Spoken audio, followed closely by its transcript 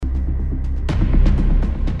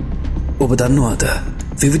ඔබ දන්නවාද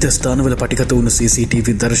විවිධ ස්ථානවල පටිගත වුණු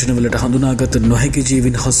CCTV දර්ශනවලට හඳුනාගත නොහැකි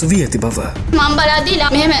ජීවින් හසු වී ඇති බව. මම බලද්දී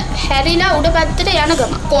මෙහෙම හැරිලා උඩ පැත්තට යන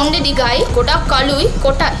ගම කොණ්ඩේ දිගයි ගොඩක් කළුයි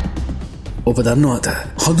කොටයි. ඔබ දන්නවාද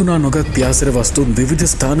හඳුනා නොගත් පියාසර වස්තුන් විවිධ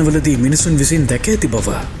ස්ථානවලදී මිනිසුන් විසින් දැක ඇති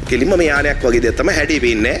බව. කෙලින්ම මේ යානයක් වගේ දෙයක් තමයි හැඩේ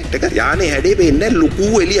පේන්නේ. ඒක යානේ හැඩේ පේන්නේ ලুকু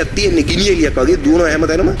එළියක් තියෙන්නේ ගිනි එළියක් වගේ දුවනවා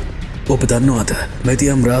හැමතැනම. ඔබ දන්නවාද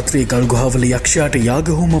මෙතියම් රාත්‍රී ගල් ගුහාවල යක්ෂයාට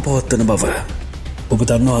යාගහුම පවත්වන බව. ඔබ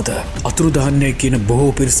දන්නවාද අතුරුදහන්නේ කියන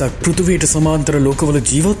බොහෝ පිරිසක් පෘථිවියට සමාන්තර ලෝකවල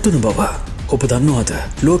ජීවත් වන බව. ඔබ දන්නවාද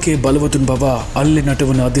ලෝකයේ බලවතුන් බව අල්ලේ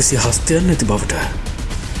නටවන අදිසි හස්තයන් නැති බවට.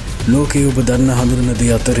 ලෝකයේ ඔබ දන්න හඳුනන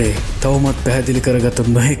දේ අතරේ තවමත් පැහැදිලි කරගත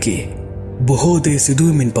නොහැකි බොහෝ දේ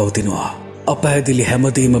සිදුවමින් පවතිනවා. අපැහැදිලි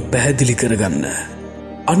හැමදේම පැහැදිලි කරගන්න.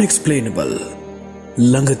 Unexplainable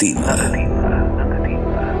ළඟදීම.